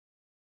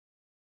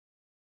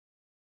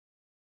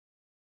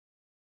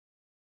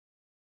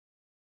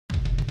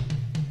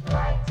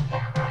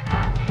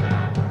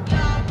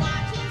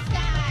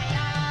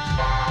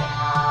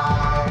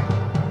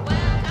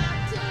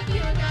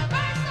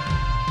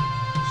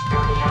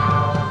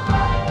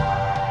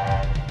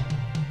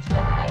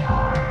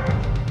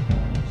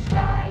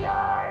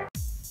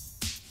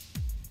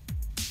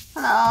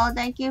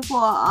thank you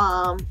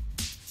for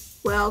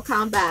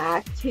welcome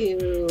back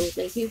to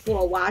thank you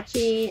for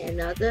watching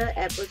another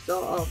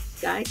episode of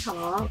Sky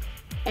Talk.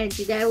 And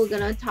today we're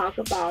gonna talk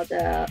about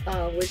the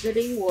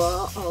Wizarding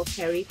World of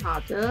Harry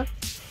Potter.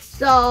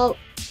 So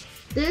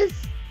this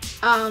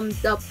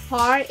the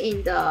part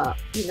in the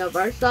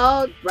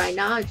Universal right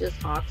now is just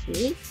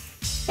Hogsmeade,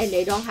 and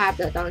they don't have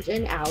the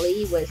dungeon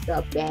alley with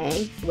the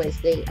bank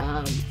with the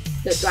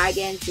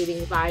dragon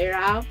shooting fire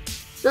out.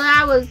 So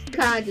that was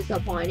kind of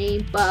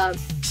disappointing, but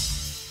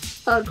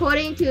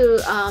according to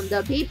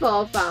the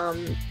people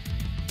from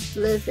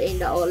live in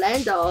the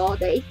Orlando,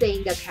 they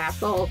think the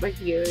castle over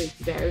here is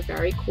very,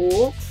 very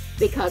cool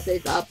because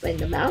it's up in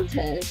the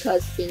mountain,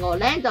 because in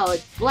Orlando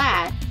it's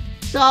flat.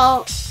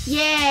 So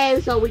yay,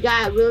 so we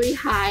got a really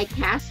high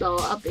castle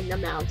up in the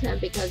mountain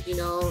because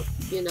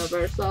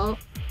Universal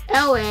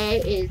LA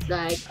is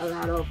like a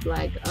lot of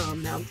like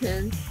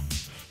mountains.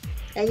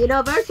 And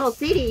Universal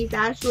City is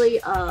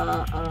actually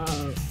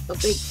a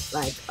big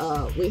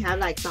we have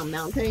like some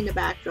mountain in the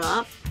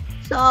backdrop.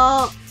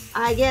 So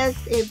I guess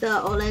if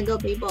the Orlando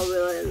people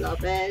really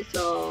love it,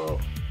 so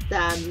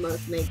that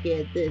must make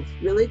it this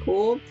really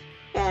cool.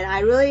 And I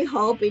really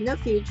hope in the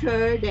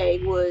future they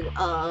would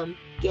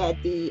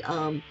get the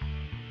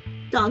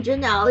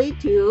dungeon alley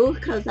too,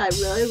 because I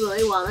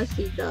really want to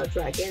see the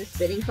dragon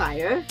spitting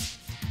fire.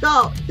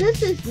 So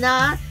this is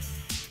not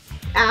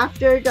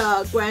after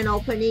the grand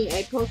opening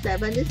April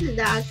 7th. This is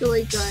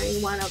actually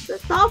during one of the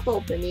soft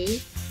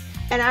openings.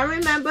 And I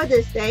remember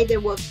this day they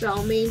were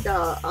filming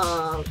the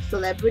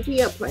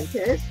Celebrity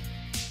Apprentice.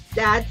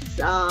 That's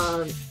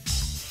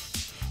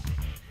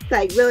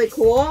like really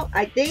cool.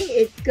 I think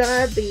it's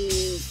gonna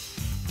be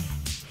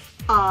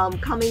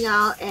coming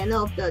out end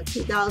of the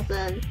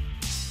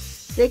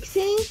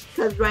 2016,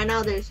 because right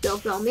now they're still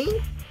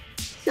filming.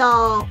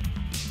 So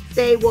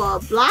they were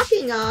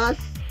blocking us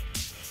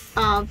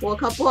for a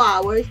couple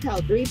hours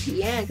till 3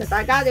 p.m. because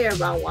I got there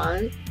around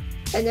 1,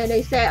 and then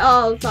they said,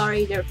 oh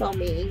sorry, they're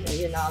filming and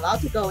you're not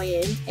allowed to go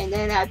in. And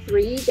then at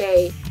 3,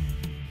 the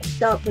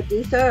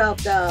producer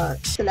of the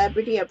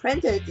Celebrity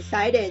Apprentice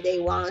decided they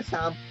want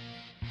some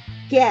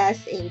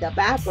guests in the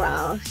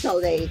background,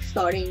 so they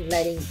started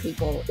letting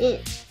people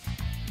in.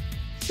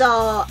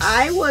 So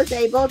I was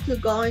able to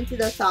go into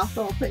the soft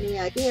opening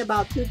I think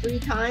about 2-3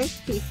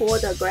 times before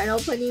the grand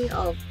opening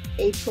of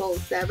April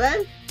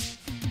 7th.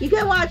 You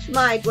can watch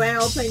my grand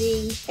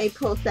opening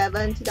April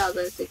 7,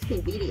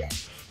 2016 video.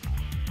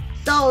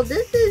 So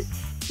this is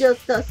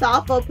just the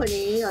soft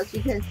opening. As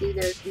you can see,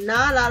 there's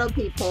not a lot of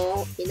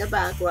people in the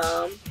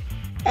background.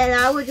 And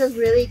I was just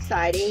really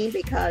excited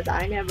because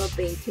I never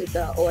been to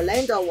the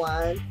Orlando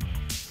one.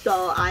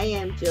 So I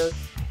am just,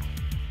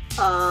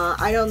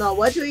 I don't know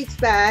what to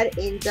expect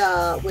in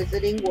the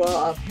Wizarding World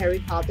of Harry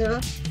Potter.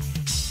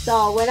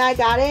 So when I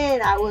got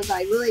in, I was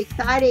like really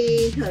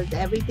excited because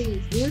everything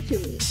is new to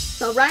me.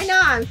 So right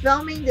now I'm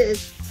filming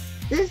this.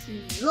 This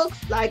looks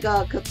like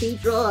a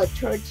cathedral, a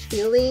church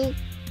feeling,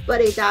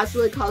 but it's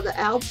actually called the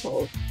owl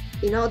post.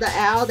 You know, the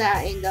owl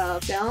that in the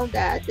film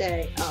that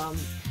they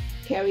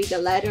carry the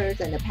letters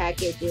and the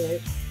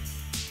packages.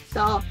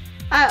 So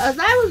as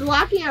I was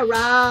walking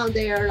around,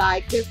 there are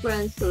like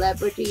different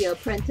Celebrity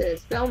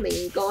Apprentice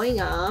filming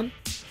going on.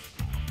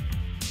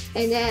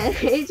 And then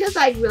it's just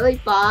like really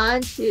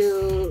fun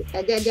to,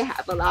 and then they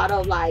have a lot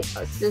of like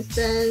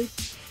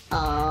assistants,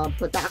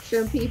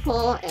 production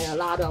people, and a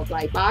lot of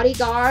like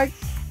bodyguards.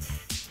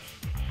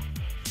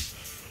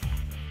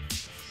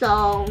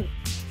 So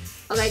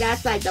okay,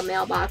 that's like the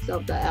mailbox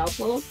of the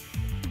elbows.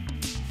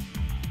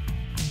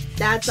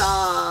 That's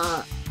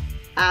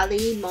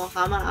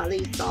Muhammad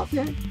Ali's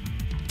daughter.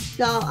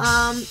 So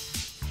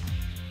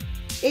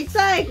it's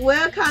like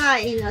we're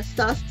kind of in a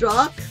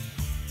starstruck.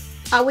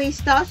 Are we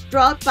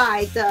starstruck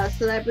by the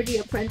Celebrity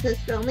Apprentice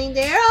filming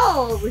there,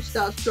 or we're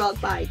starstruck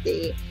by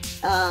the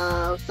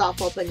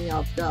soft opening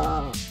of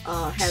the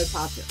Harry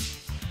Potter?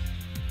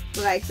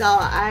 Okay, so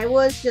I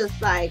was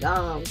just like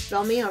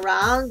filming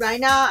around.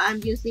 Right now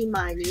I'm using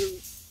my new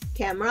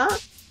camera,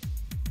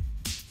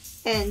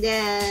 and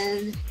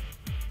then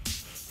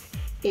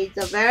it's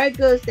a very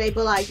good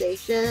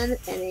stabilization,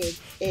 and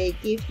it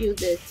gives you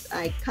this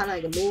like kind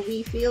of like a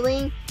movie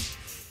feeling.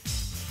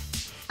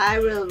 I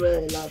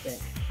really love it.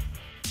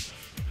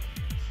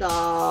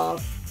 So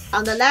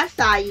on the left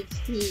side, you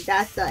see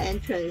that's the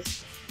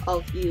entrance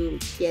of you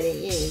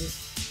getting in.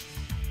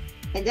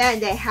 And then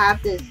they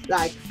have this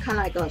like kind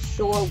of like a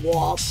short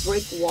wall,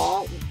 brick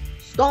wall,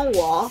 stone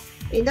wall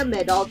in the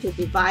middle to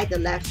divide the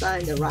left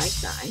side and the right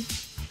side.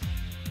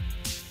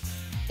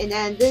 And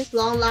then this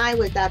long line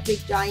with that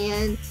big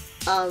giant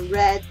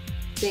red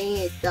thing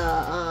is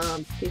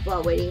the people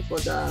are waiting for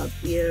the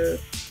beer,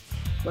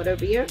 butter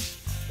beer.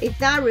 It's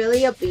not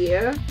really a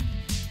beer.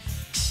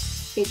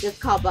 It's just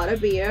called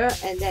butterbeer,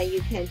 and then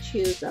you can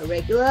choose a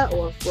regular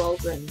or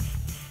frozen,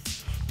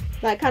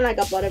 like kind of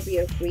like a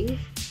butterbeer freeze.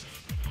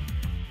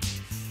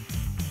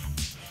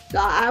 So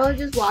I was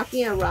just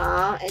walking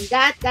around, and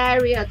that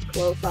area is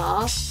closed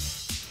off.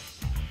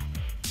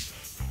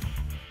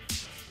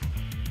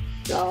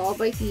 So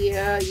over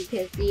here, you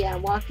can see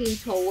I'm walking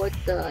towards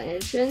the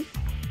entrance.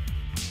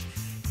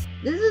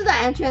 This is the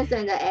entrance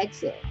and the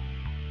exit.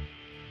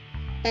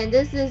 And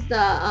this is the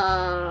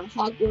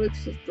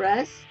Hogwarts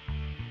Express.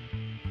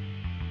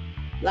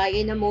 Like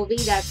in the movie,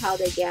 that's how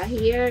they get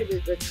here.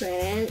 There's a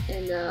train,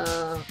 and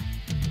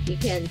you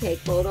can take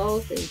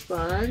photos in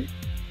front.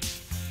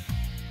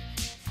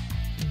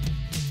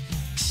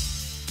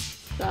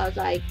 So it's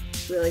like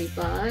really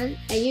fun.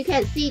 And you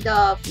can see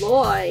the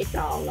floor is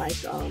all like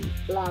a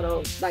lot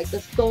of like the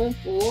stone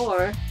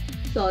floor.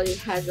 So it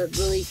has a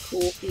really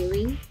cool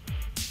feeling.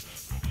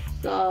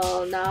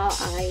 So now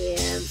I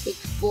am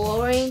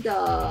exploring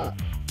the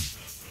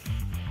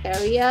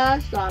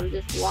area. So I'm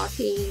just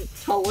walking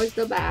towards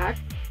the back.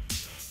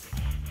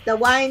 The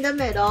one in the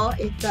middle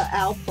is the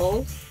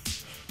outpost.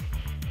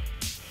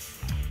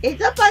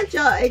 It's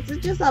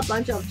just a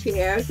bunch of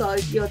chairs. So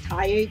if you're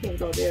tired, you can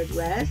go there and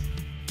rest.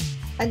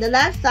 And the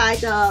left side,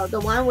 the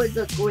one with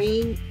the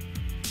green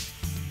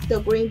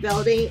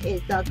building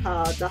is the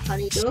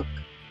Honeyduck.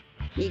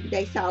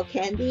 They sell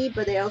candy,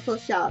 but they also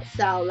sell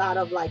a lot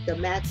of like the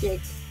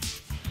magic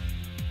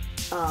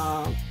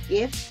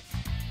gifts.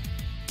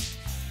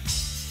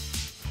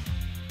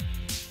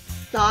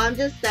 So I'm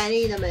just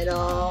standing in the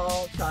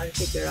middle trying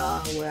to figure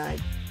out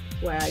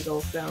where I go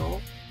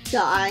from.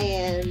 So I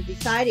am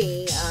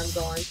deciding I'm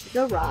going to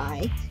the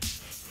right.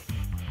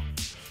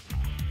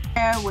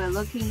 There we're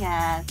looking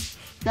at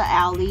the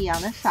alley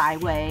on the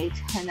sideways,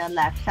 and the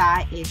left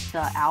side is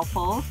the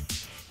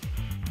outpost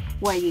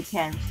where you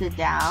can sit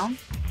down.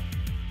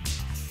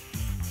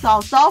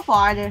 So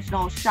far there's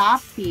no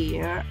shop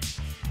here.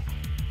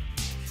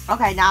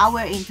 Okay, now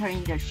we're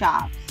entering the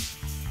shops.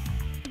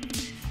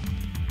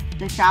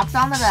 The shop's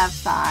on the left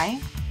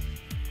side.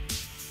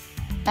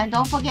 And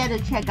don't forget to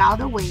check out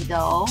the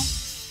window,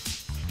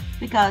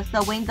 because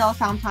the window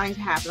sometimes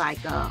have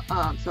like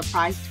a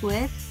surprise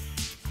twist,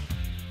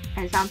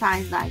 and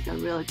sometimes like a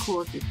really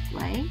cool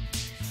display.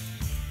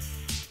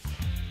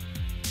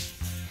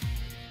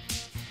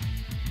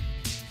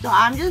 So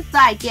I'm just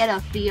like get a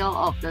feel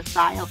of the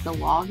side of the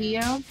wall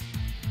here.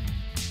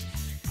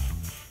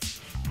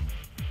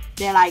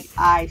 They're like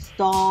ice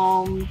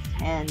stones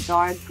and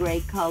dark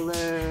gray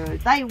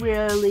colors. Like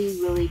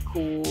really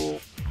cool.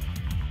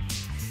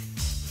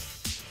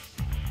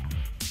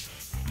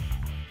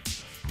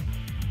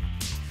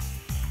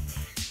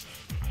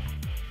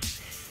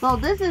 So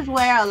this is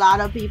where a lot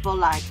of people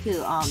like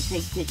to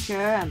take picture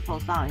and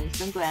post on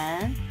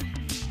Instagram.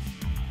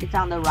 It's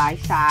on the right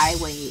side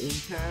when you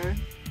enter.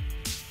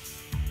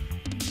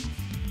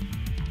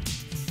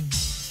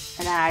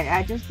 And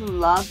I just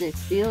love this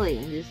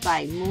feeling, this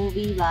like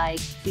movie-like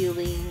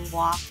feeling,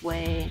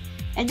 walkway.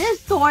 And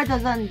this store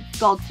doesn't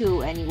go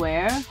to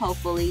anywhere.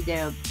 Hopefully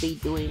they'll be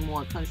doing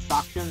more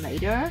construction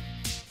later.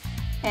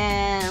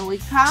 And we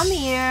come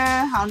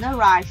here on the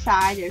right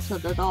side, there's a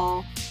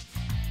little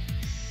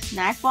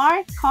snack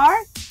bar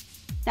cart.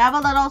 They have a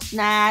little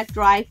snack,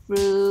 dry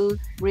fruit,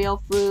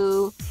 real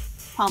fruit,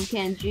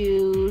 pumpkin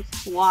juice,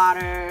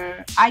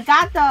 water. I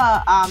got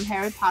the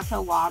Harry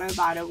Potter water,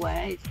 by the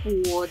way.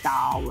 It's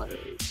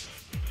 $4.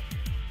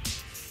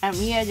 And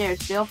here they're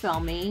still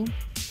filming.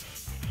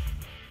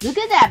 Look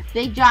at that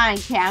big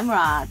giant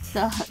camera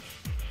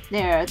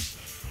they're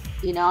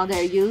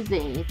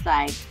using. It's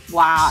like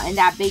wow, and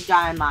that big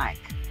giant mic.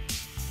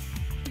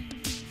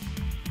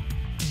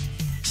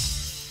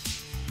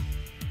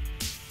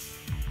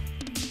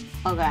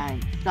 Okay,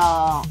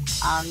 so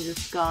I'm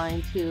just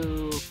going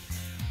to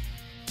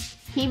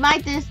keep my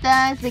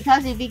distance,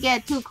 because if you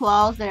get too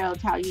close, they'll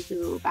tell you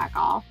to back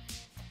off.